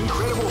one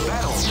incredible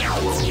battle that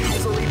will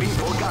easily be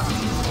forgotten.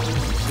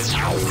 The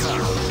time has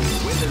come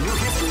when the new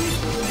history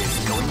is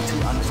going to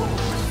unfold.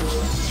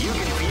 You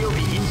can feel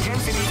the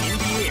intensity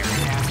in the air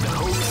as the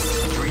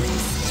hopes,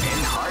 dreams,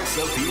 and hearts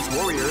of these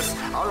warriors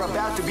are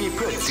about to be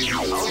put to the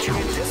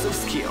ultimate test of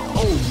skill.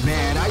 Oh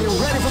man, are you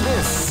ready for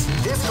this?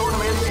 This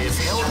tournament is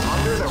held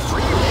under the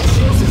free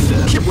ratio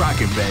system. Keep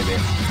rocking, baby.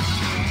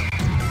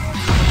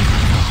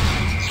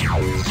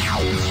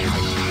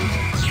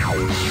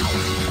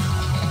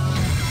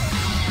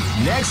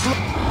 Next,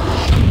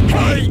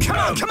 Hey,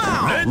 come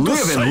on!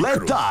 Live and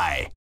let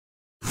die.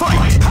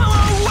 Fight!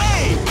 Power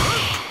away!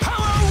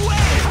 Power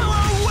away!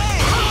 Power away!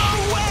 Power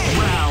away!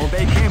 Wow,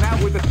 they came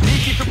out with a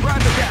sneaky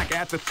surprise attack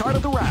at the start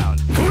of the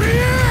round.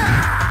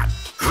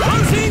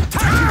 Rising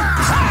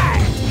tackle!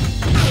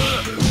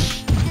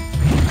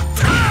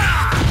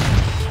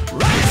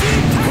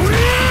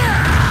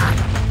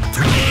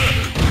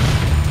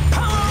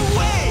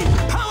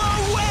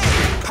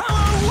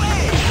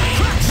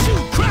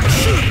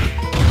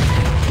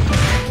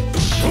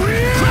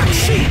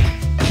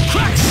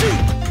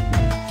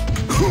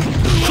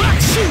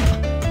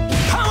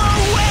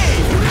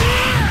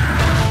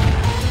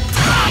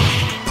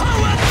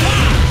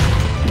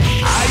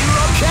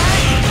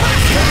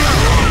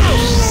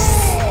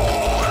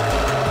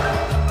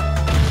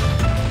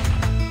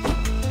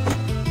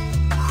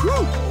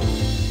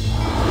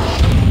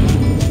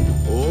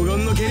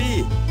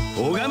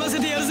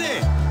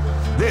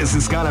 This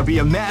is gonna be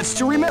a match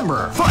to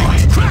remember.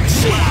 Fight!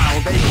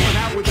 Wow, they came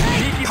out with a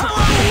sneaky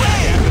surprise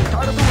attack at the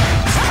start of the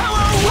round.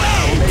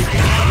 Wow, they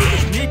came out with a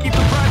sneaky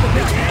surprise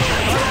attack at the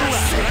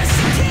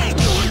start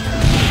of the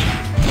round.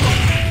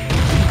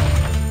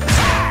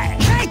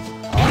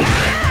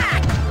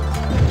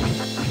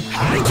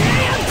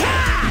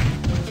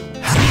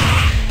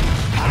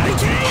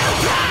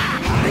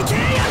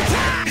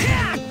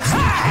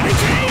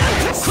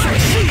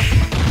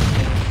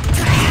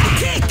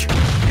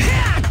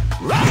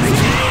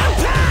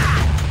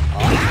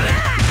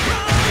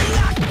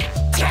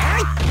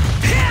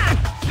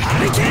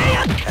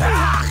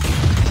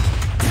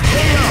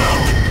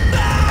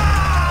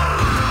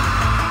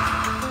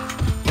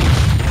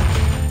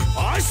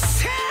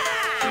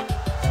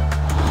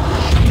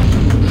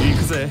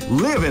 ぜ。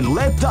 Live and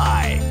let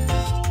die.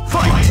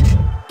 Fight!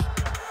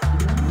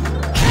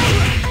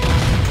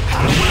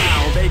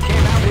 Wow, they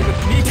came out with a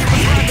sneaky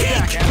surprise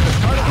attack at the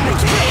start of the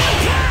match.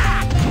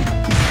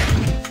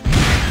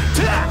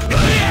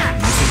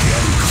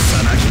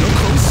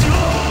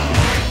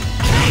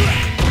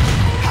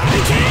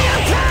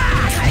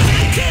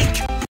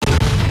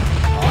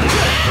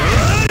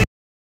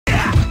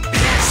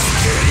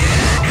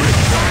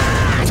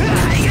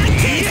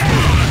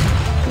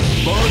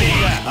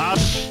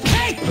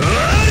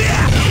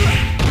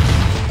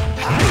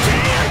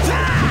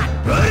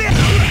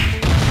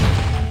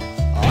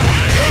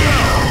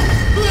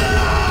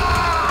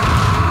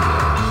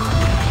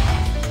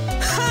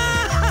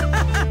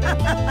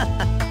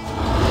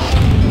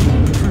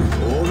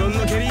 黄金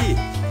の蹴り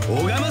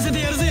拝ませて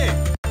やるぜ。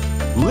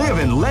 Live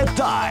and let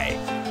die.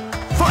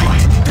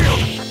 Fight!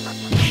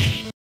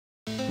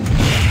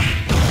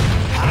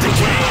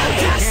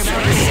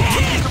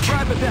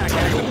 Surprise attack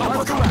at the start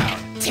of the round.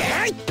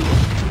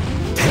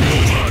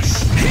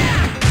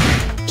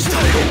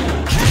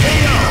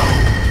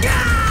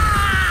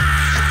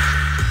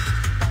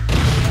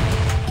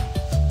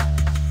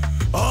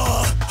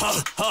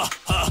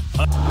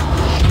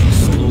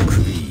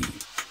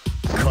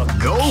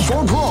 Go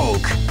for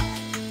broke.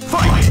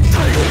 Fight!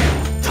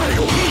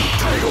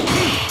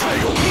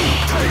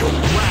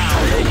 Wow,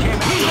 they came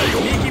out with a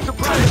sneaky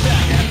surprise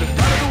attack at the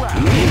start of the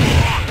round.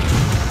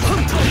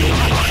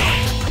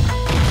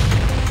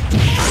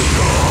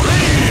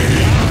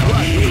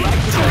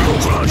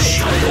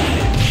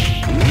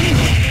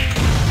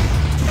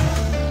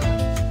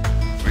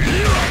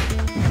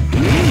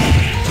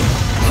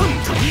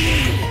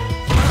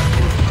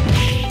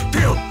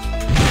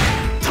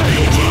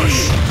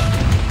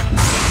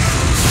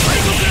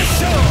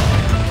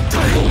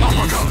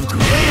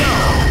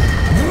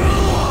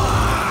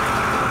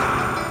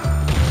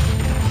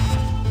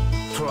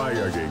 Try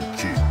again,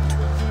 kid.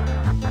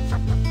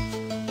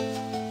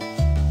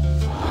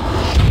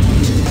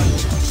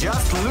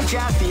 Just look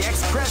at the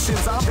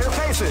expressions on their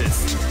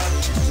faces.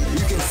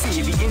 You can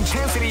see the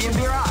intensity in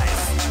their eyes.